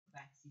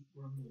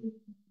Alright,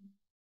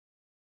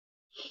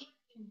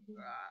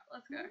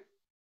 let's go.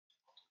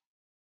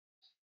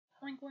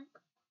 Wink, wink.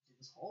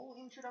 This whole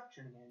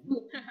introduction again.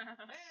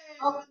 Hey,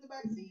 Oh. I'm in the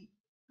back seat.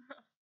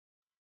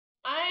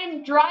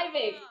 I'm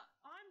driving.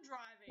 I'm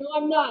driving. No,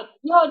 I'm not.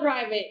 You're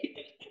driving.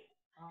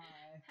 Hi.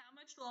 How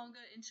much longer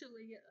until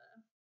we get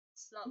there?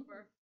 Stop,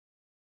 bro.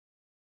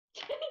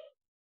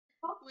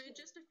 We're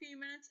just a few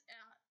minutes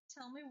out.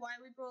 Tell me why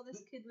we brought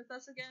this kid with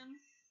us again.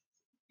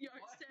 Yo,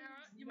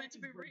 Sarah, you're meant to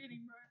be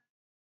reading, bro.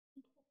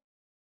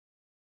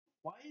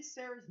 Why is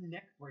Sarah's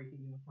neck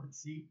breaking in the front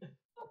seat? Yo,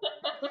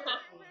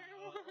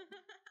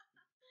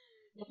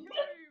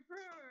 bro.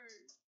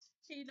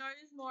 He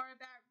knows more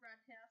about Rat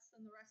House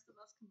than the rest of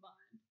us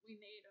combined. We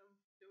need him,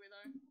 do we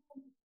though?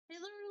 He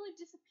literally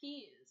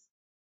disappears.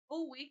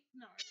 All week?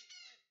 No.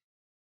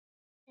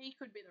 He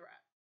could be the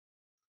rat.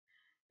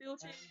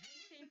 Built in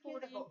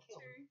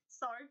 1842.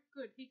 Sorry,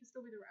 good. He could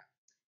still be the rat.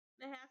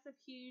 The house of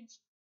huge.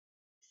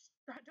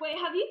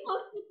 Wait, have you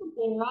posted the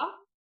mirror?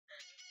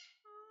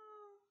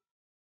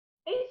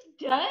 It's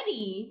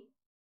dirty.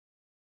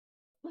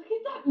 Look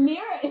at that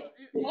mirror.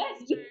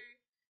 It's dirty.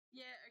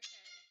 Yeah,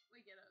 okay.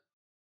 We get it.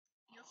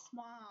 You're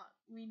smart.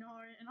 We know.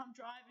 And I'm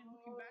driving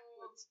looking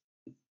backwards.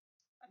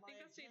 I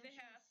think I see the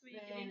house where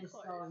you're getting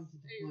close.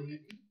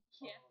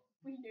 Yeah,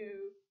 we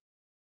knew.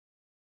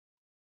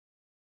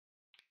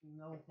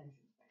 No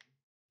attention span.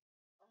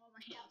 Oh,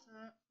 my hands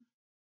hurt.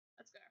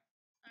 Let's go.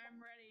 I'm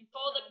ready.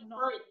 Hold it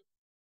first.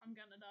 I'm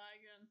gonna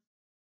die again.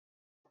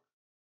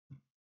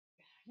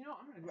 You know,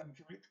 I'm gonna grab a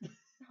drink.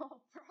 Oh,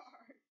 bro.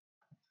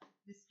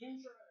 This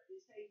intro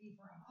is taking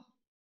forever.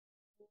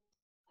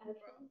 Bro,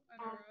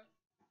 I know, right?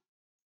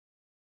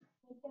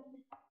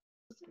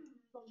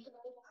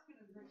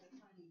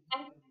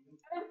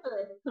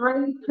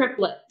 Three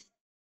triplets.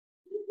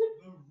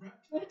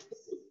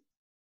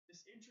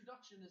 This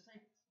introduction is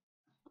taking.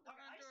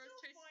 I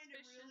still find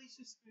it really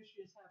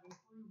suspicious having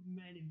 3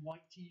 men in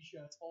white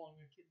t-shirts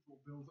following a kid to a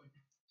building.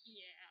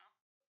 Yeah.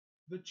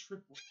 The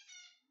triplets.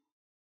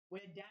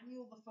 We're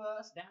Daniel the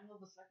First, Daniel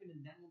the Second,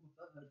 and Daniel the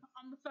Third.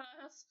 I'm the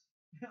first.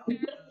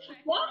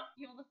 What?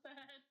 You're the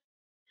third.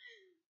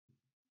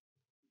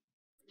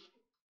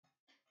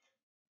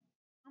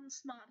 I'm the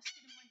smartest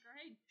kid in my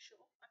grade. Sure,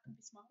 I could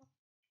be smarter.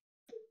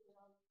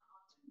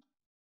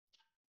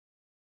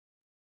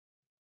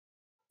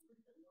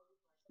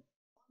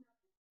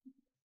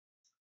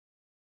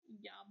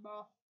 Yeah,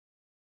 bro.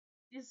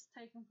 This is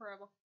taking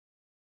forever.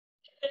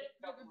 You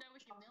good there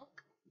with your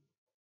milk?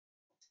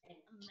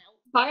 Milk.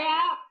 Hurry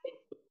up!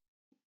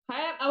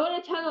 Hurry up! I want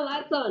to turn the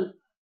lights on.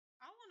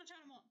 I want to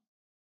turn them on.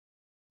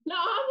 No,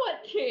 I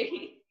want to.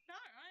 No,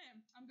 I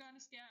am. I'm going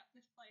to scout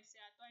this place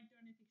out. Don't do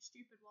anything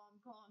stupid while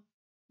I'm gone.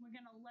 We're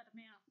going to let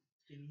him out.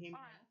 Can you hear me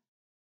Alright.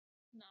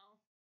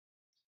 No.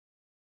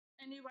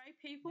 Anyway,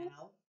 people,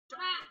 now?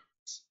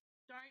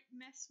 don't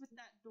mess with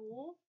that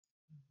door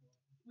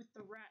with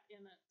the rat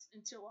in it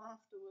until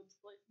afterwards,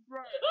 please.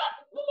 Bro.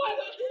 Oh my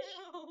gosh.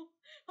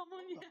 I'm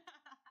on your.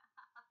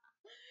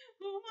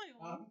 Who am I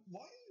on?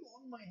 Why are you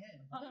on my head?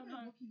 I don't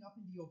know. Looking up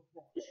into your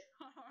crotch.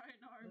 I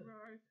know,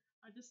 bro.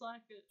 I just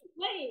like it.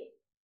 Wait.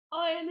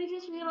 Oh, I only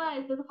just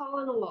realized there's a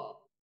hole in the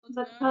wall. Let's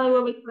That's go. probably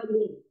where we can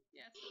leave.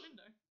 Yeah, it's the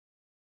window.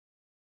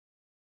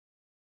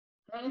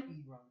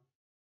 Speed run.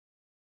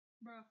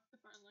 Bro,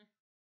 if only.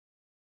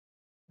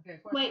 Okay,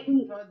 question.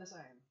 Wait. Tried the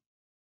same.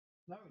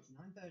 No, it's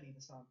 9:30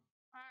 this time.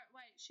 Alright,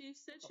 wait. She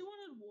said she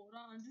wanted water.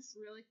 I'm just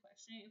really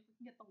questioning if we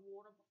can get the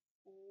water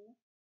before.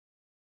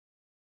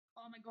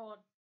 Oh my god.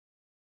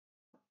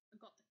 I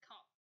got the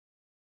cup.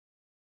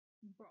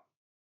 Bro.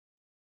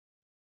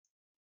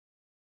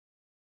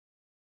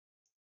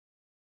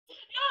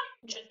 No,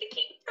 just a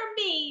key for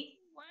me.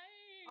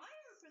 Wait. I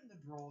opened the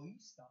drawer, you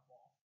stuff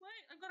off.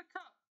 Wait, I got a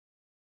cup.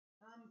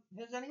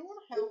 Has anyone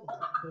held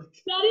it?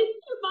 That is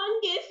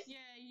humongous.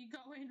 Yeah, you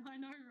go in. I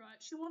know, right?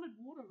 She wanted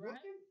water,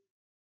 right?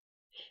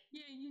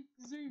 Yeah, you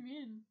zoom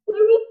in. Who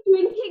was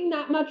drinking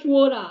that much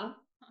water? I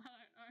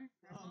don't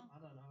know. I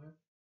don't know.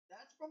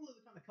 That's probably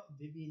the kind of cup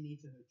Vivian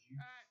needs in her juice.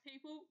 Alright,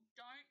 people,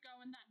 don't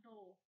go in that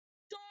door.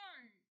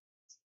 Don't!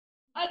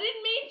 I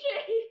didn't mean to.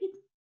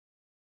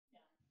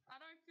 I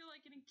don't feel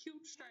like getting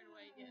killed straight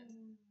away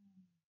again.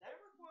 That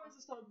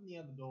requires us to open the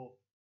other door.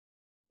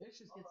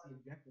 This just gets the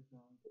objective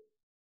done.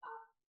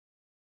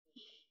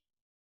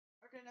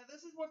 Okay, now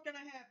this is what's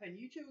gonna happen.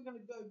 You two are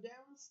gonna go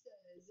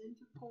downstairs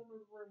into the corner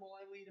of the room while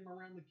I lead him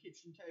around the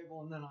kitchen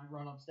table, and then I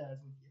run upstairs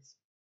with you.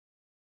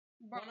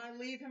 Right. When I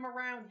leave him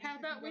around, how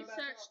about we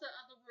search the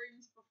other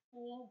rooms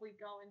before we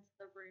go into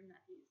the room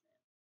that he's in?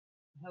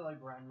 Hello,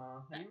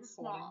 Grandma. Are you recording?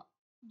 Smart.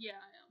 Yeah,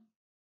 I am.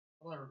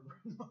 Hello,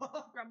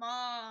 Grandma.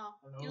 Grandma,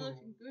 Hello. you're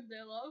looking good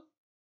there, love.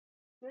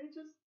 They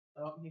just.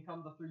 Oh, here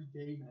come the 3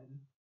 gay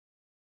men.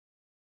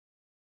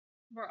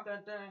 Bro. Oh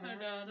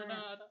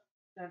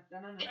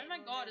my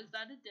god, is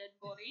that a dead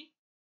body?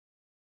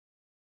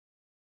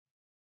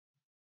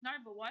 No,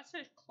 but why is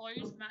those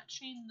clothes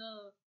matching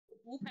the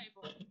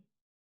wallpaper?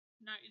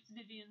 No, it's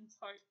Vivian's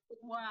hope.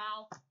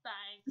 Wow,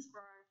 thanks,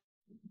 bro.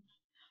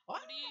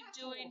 What are you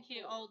doing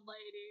here, old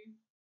lady?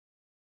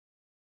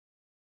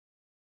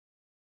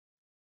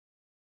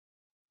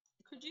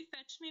 Could you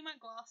fetch me my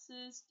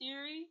glasses,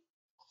 dearie?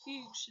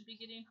 You should be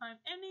getting home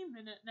any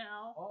minute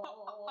now.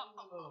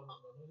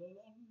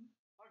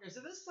 Okay,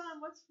 so this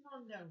time let's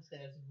run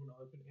downstairs into an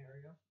open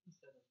area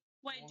instead of.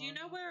 Wait, do you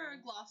know where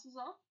our glasses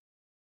are?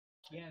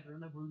 Yeah, they're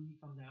in the room you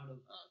come out of.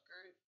 Oh,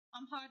 great.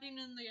 I'm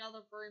hiding in the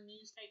other room. You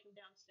just take them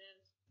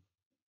downstairs.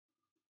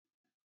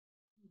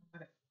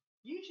 Okay.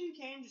 You two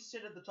can just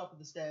sit at the top of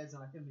the stairs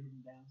and I can leave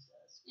them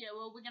downstairs. Yeah,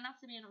 well, we're gonna have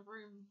to be in a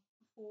room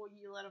before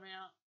you let them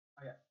out.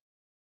 Okay.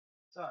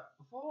 So,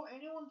 before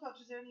anyone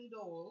touches any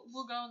doors...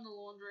 We'll go in the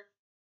laundry.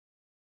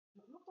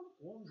 Not the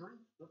laundry.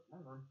 Go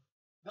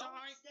Don't.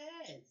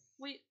 upstairs.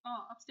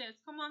 Upstairs.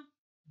 Come on.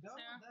 Go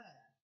Sarah.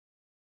 there.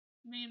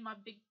 Me and my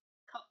big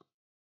cup.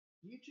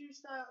 You two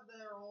stay up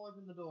there or I'll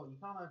open the door. You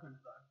can't open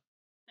it though.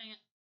 Dang it.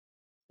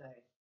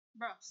 Stay.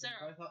 Bro,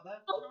 Sarah. Both up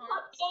there? Oh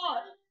my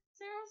god!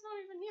 Sarah's not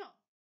even here.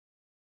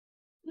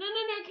 No,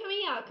 come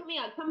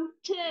here. Come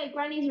to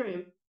Granny's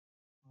room.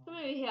 Come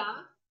over here.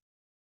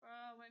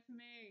 Bro, wait for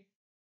me.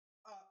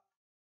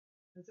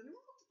 Has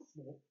anyone looked at the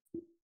floor?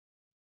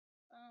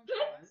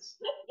 That's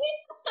so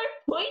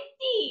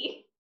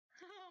pointy!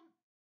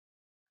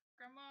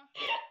 Grandma,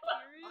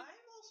 serious?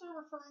 I'm also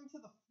referring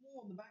to the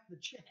floor in the back of the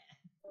chair.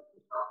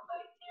 Oh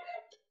my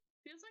god!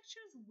 Feels like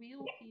she was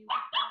wheel here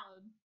with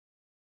blood.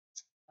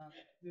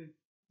 Dude,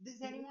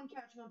 is anyone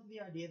catching on to the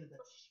idea that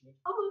that's shit?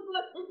 Oh my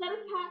god, is that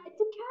a cat? It's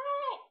a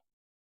cat!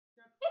 It's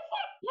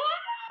a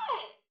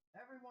cat!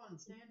 Everyone,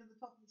 stand at the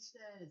top of the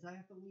stairs. I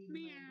have to leave the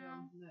man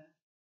down from there.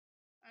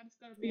 I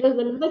just gotta be There's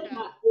honest with another this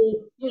cat.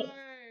 Yo,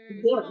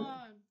 There. come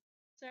on.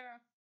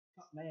 Sarah.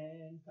 Cut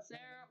man.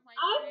 Sarah, wait.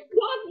 I'm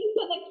talking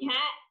to the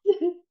cat!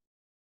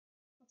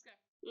 Let's go.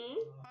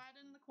 Hmm? Hide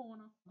in the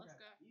corner. Let's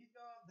go. You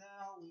go up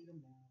there, I'll lead him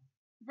down.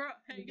 Bro,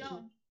 how you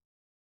going?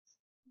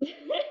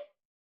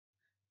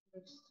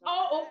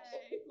 Oh!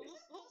 Hey.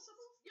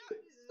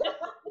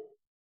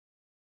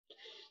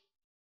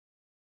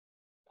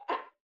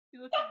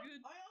 You looking good?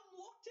 I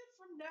unlocked it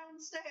from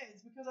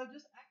downstairs because I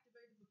just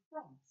activated the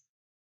front.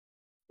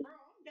 Bro,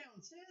 I'm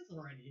downstairs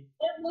already.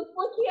 It looks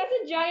like he has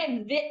a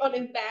giant zit on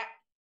his back.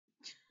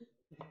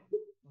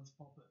 Let's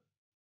pop it.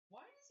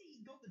 Why has he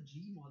got the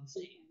Gmon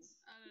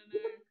stance? I don't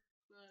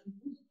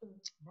know,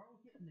 but Bro,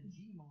 getting the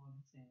Gmon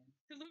stance.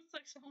 it looks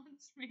like someone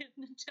smeared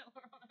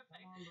Nutella on her face.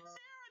 Come on, bro.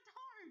 Sarah,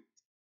 don't!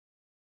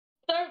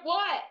 Don't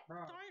what?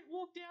 Bro. Don't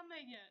walk down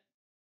there yet.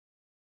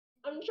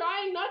 I'm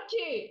trying not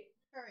to.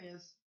 There he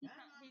is.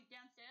 He's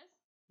downstairs?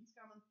 He's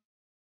coming.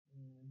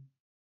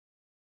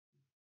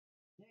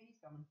 Yeah,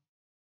 he's coming.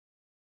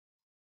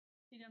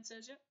 He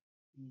downstairs yet?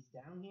 He's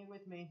down here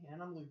with me,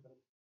 and I'm looping him.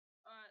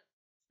 Alright,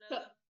 stay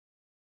there.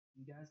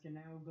 You guys can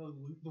now go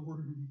loot the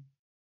room.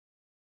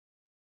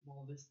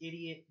 While this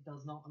idiot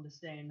does not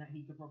understand that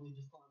he could probably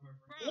just climb over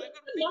Bro, it.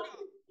 I got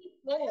a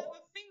finger! I have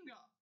a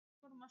finger!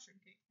 Got a mushroom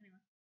cake,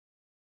 anyway.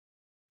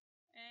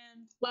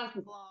 And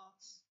Glasses.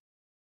 glass.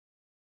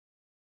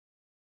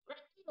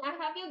 I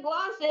have your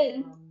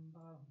glasses.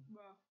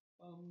 Bro.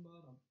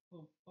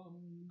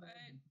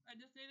 Wait, I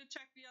just need to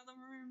check the other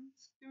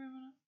rooms. Give me a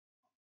minute.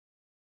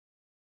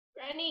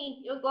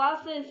 Granny, your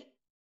glasses.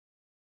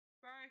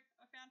 Bro,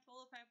 I found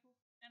toilet paper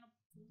and a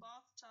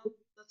bathtub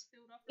that's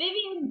filled up.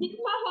 Vivian, give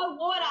her her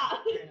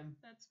water.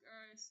 That's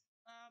gross.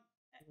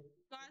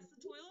 Guys, the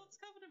toilet's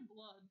covered in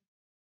blood.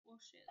 Or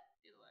shit,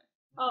 either way.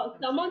 Oh,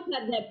 someone's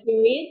had their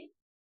period.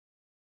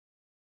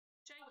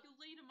 Jake, you'll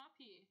lead him up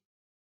here.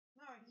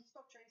 No, he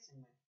stopped chasing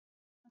me.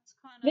 That's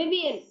kind of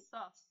Vivian.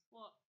 sus.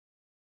 What?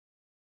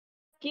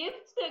 Give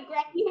to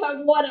Granny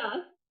her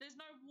water. There's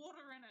no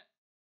water in it.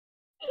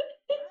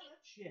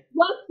 Shit.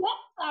 Well, get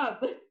some.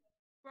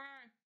 Bro,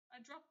 I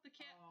dropped the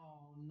cap.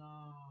 Oh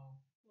no.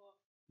 What?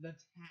 The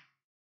tap.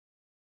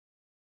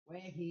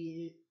 Where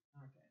he is.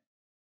 Okay.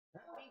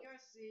 Let me go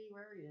see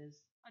where he is.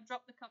 I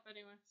dropped the cup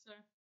anyway, so.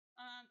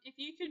 If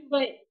you can.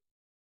 Wait.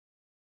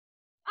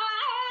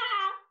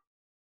 Ah!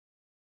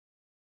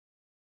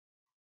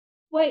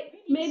 Wait,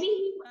 maybe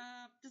he.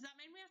 Does that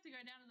mean we have to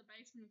go down to the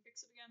basement and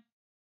fix it again?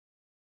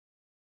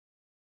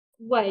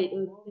 Wait.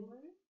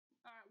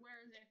 Alright, where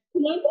is it?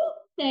 Can I just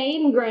stay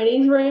in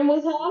Granny's room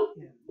with her?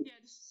 Yeah,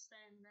 just stay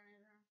in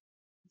Granny's room.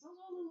 It's all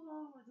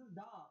it's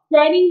dark.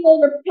 Granny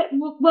will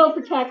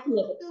protect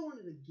me. I'm doing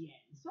it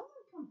again.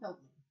 Someone come help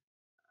me.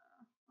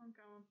 I'm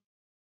going.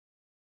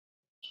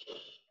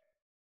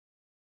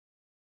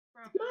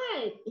 Bro, Come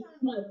on.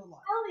 It's my where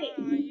are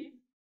telling. you?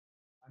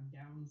 I'm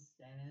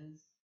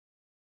downstairs.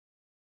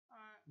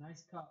 Alright.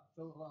 Nice cup.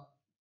 Fill it up.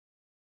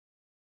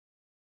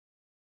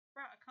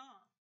 Bro, I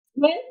can't.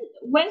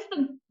 Where's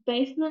the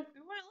basement?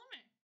 It won't let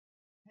me.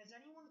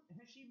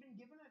 Has she been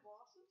given her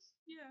glasses?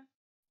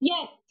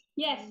 Yeah.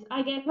 Yes,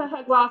 I gave her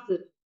her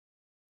glasses.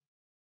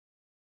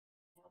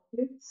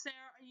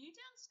 Sarah, are you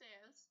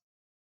downstairs?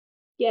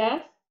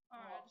 Yes.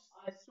 Alright,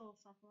 I just saw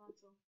something.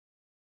 That's all.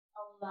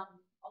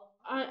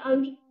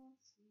 I'm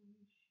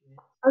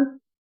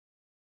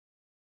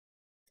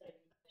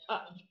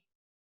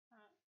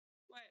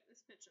Wait,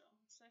 this picture.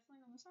 Should I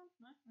fling on this one?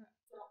 No? Okay.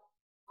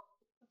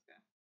 Let's go.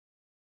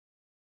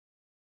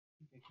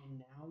 Okay, can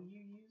now you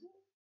use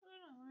it?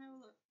 don't know. Have a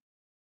look.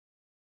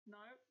 No.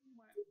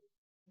 Wait.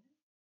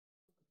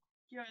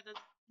 Yo, the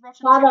rotten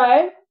chicken.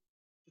 Bravo.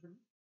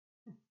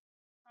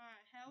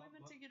 Alright, how are we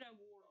meant to get our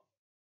water?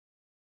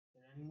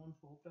 Did anyone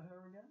talk to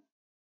her again?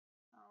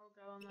 I'll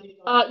go on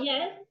that.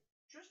 Yeah.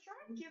 Just try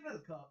and give her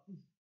the cup.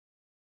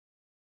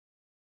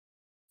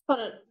 Hold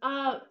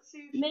on. Let's see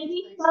if she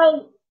Maybe takes try.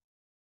 it.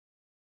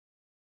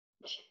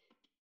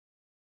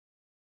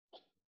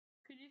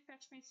 Could you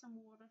fetch me some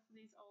water for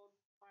these old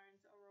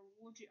bones? I'll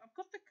reward you. I've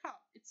got the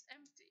cup. It's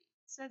empty.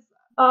 It says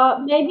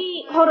that.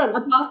 Maybe. Oh, Hold on. A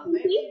wait, bathroom,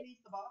 maybe please? it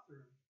needs the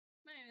bathroom.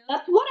 Maybe.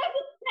 That's Let's what I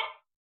was saying.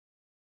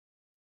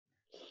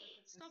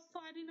 Stop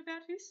fighting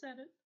about who said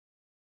it.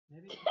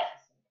 Maybe it's the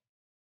same.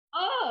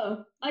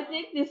 Oh, I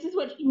think this is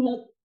what she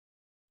wants.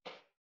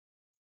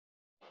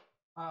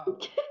 Oh.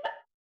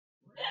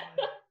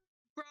 Really?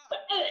 Bruh.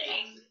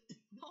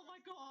 Oh my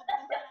god,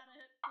 look at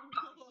it.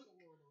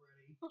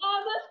 Look. Oh,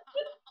 that's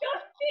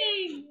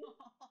disgusting.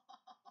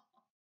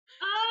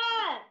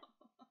 Ah,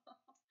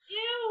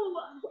 ew.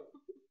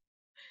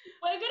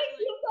 We're gonna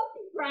kill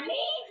something, Granny.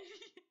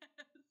 Yes.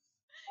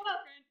 No,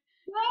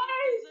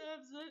 Granny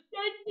deserves it.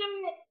 don't do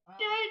it.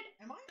 Don't.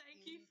 Am I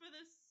Thank you for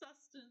the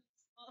sustenance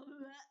of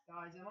that.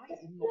 Guys, am I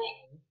in the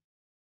hole?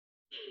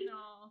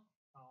 No.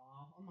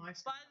 Aw, I'm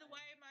nice. By the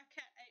way, my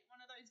cat ate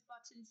one of those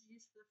buttons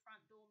used for the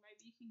front door.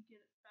 Maybe you can get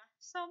it back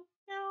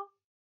somehow.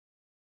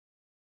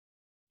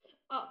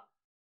 Oh,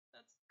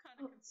 That's kind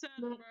of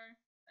concerning, no. bro.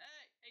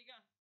 Hey, there you go.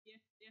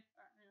 Yeah.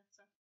 Alright, anyway,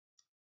 so.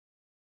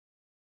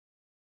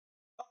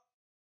 Oh.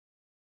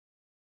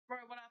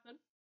 Bro, what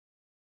happened?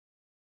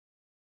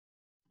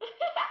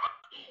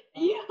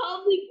 You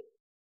only.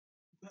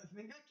 I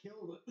think I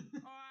killed it.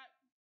 Alright,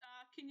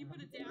 can you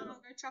put it down? I'll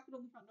go chuck it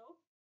on the front door.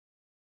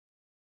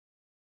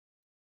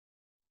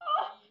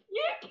 Oh,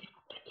 you.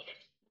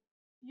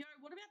 Yo,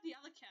 what about the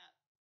other cat?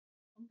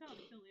 I'm gonna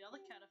kill the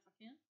other cat if I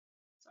can.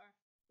 Sorry.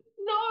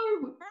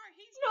 No. Bro,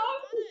 he's No. got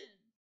a button.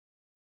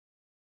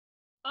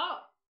 Oh.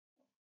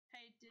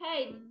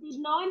 Hey,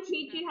 Did no one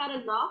teach you how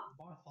to knock?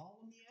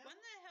 Bartholomew? When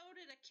the hell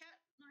did a cat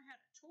know how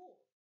to talk?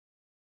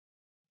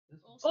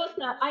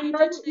 Also, I you know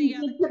did what to you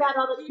the did other to that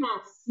cat. other You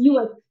cat. were You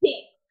were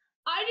sick.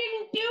 I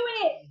didn't do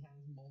it. He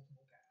has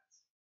multiple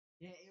cats.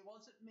 Yeah, it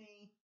wasn't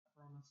me. I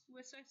promise.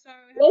 We're so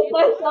sorry. We're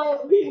so That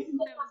sorry.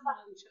 was my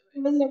choice.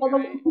 Even the other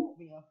Right? one. Put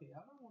me up here.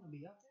 I don't want to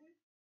be up here.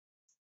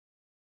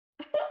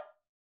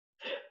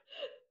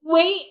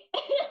 Wait.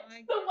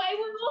 I The way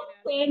we guess were get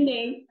out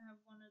standing. here. I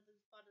have one of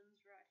those buttons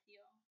right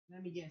here.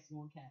 Let me guess, you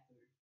want cat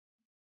food?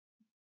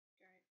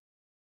 Great.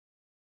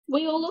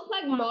 We all look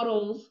like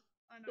models.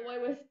 I know. The way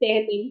right? we're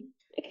standing.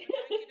 But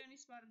don't get any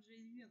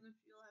strategies.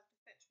 You'll have to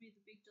fetch me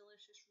the big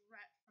delicious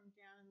rat from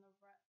down in the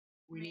rat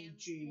We need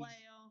man's cheese.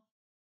 lair.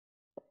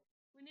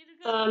 We need to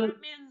go to the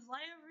rat man's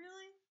lair,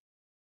 really?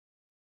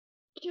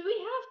 Do we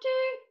have to?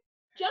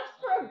 Just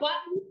for a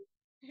button?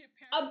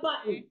 A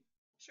button.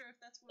 Sure, if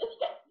that's what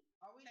it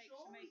Are we takes sure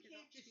to we make it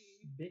can't up just to you.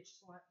 bitch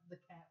slap the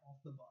cat off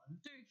the button?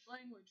 Dude,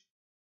 language.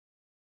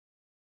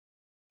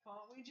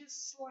 Can't we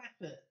just slap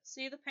it?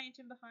 See the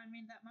painting behind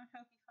me? That might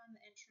help you find the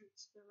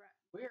entrance to the rat.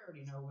 We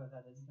already know where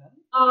that is then.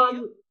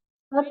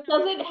 That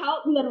doesn't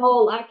help me at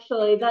all,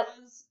 actually. It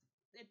does.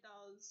 It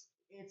does.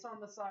 It's on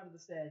the side of the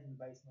stairs in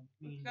the basement.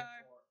 Let's go.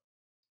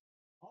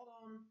 Hold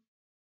on.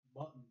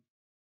 Button.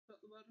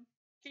 Got the button.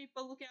 Keep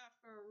a lookout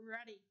for a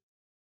ratty.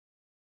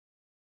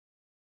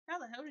 How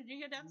the hell did you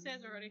get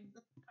downstairs already?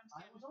 That's kind of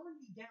I scary. was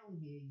already down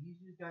here.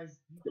 You guys.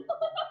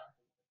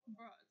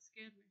 Bruh, it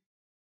scared me.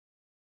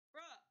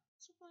 Bruh,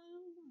 it's open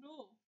the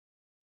door.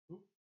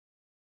 Oop.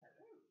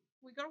 Hello.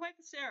 We gotta wait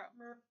for Sarah.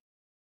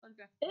 Let's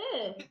go.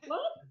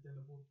 What?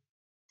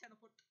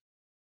 Teleport.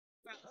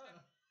 Right, let's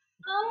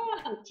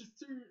go. Just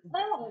two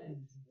Oh.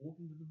 friends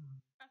walking to the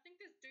room. I think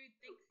this dude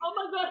thinks. Oh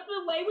my god,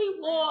 the way we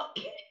walk.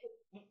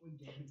 We're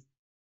gay.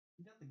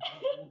 You got the gay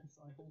walker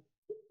cycle.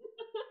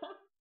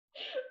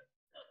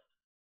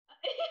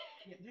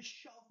 Yeah, just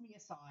shove me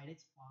aside.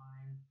 It's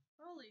fine.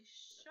 Holy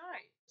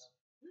shite.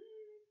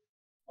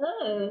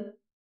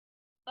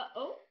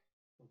 Uh-oh.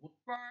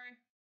 Bro. I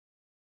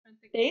don't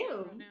think Damn.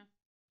 right now.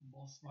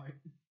 Boss fight.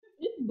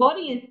 This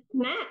body is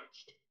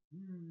snatched.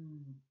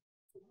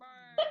 Bro.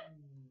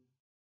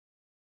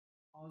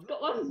 It's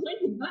got one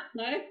slinky butt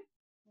though.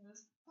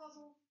 There's a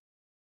puzzle.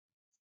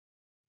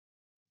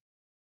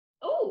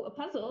 Oh, a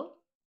puzzle.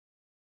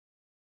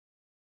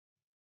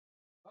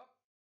 Oh,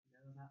 yeah,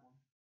 there's that one.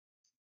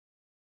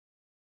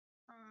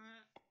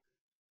 Alright.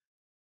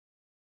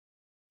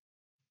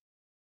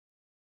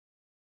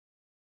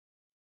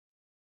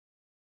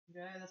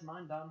 Okay, that's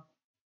mine done.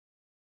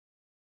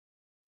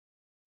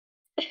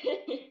 I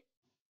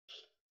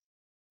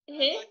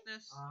like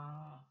this.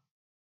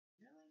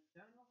 Really?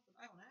 Don't off the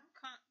bell now?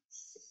 Can't.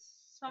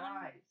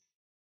 Someone. Guys,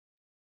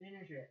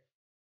 finish it.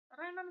 I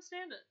don't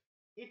understand it.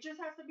 It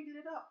just has to be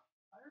lit up.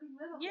 I already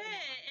lit up.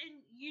 Yeah,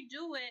 and you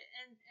do it,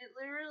 and it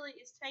literally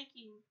is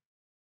taking.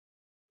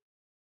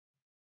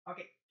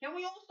 Okay, can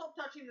we all stop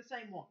touching the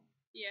same one?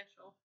 Yeah,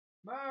 sure.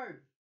 Move.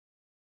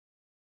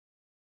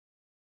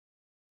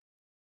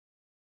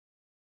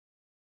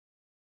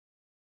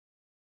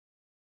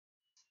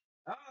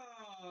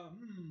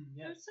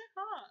 Yes. It's so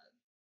hard.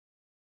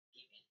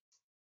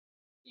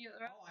 You got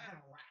the rat? Oh, I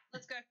have a rat.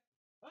 Let's go.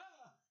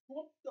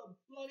 What the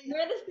bloody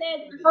Where hell? the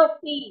stairs to help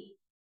me?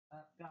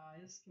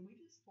 Guys, can we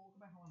just talk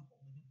about how I'm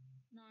holding him?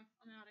 No,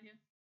 I'm out of here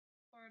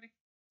already.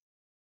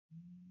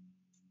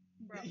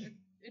 Bro,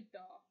 it's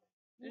dark.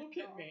 Look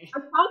at me. I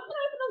can't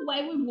get over the way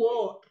we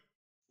walk.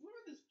 Look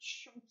at this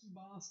chunky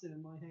bastard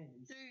in my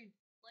hands. Dude,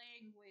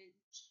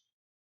 language.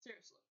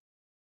 Seriously.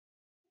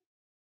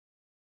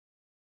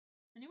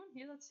 Anyone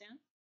hear that sound?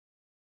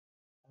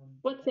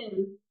 What's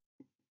in?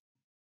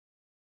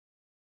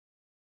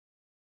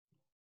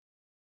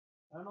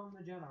 Turn on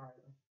the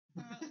generator.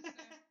 Alright, let's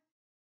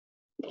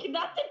go.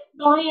 That's a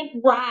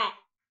giant rat.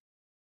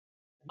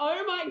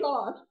 Oh my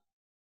gosh.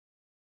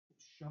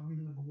 Shove him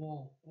into the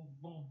wall. Oh,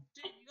 boom.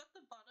 Dude, you got the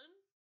button?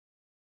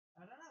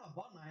 I don't have a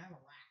button, I have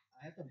a rat.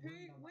 I have to bring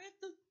the rat. Where'd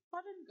the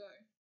button go?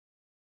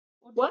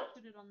 Or did What?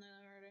 you put it on there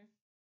already?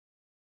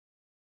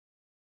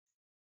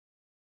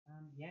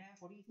 Yeah,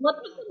 what do you think What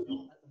the was other the-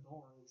 dot at the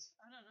door is?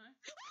 I don't know.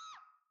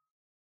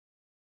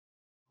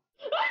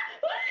 What?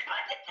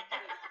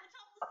 He's at the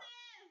top of the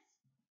stairs!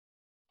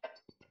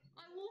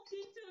 I walked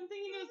into him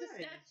thinking it was a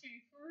Nice. statue,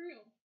 for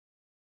real.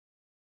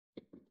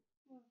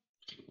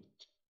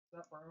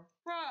 What's up, bro?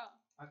 Bruh.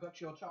 I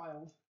got your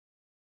child.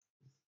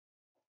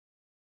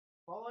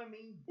 Follow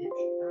me, bitch.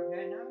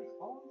 Okay, now he's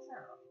following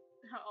Sarah.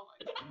 Oh my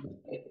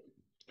god.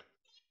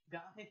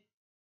 Guy.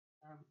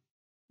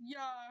 Yo,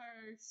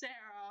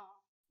 Sarah.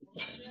 What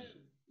do I do?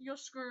 You're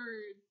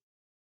screwed.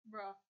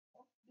 Bruh.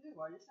 What do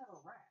I do? I just have a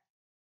rat.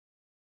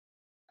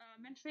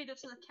 Meant to feed it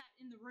to the cat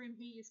in the room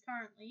he is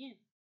currently in.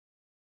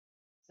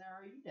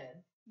 Sarah, are you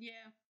dead?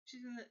 Yeah,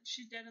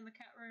 she's dead in the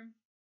cat room.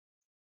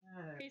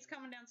 He's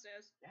coming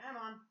downstairs. Come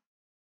on.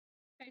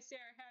 Hey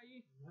Sarah, how are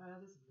you?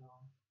 This is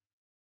gone.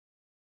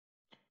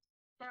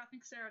 Bro, I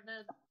think Sarah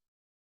dead.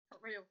 For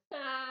real.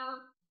 Ah.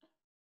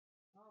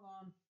 Hold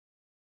on.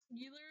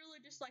 You literally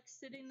just like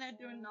sitting there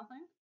doing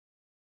nothing.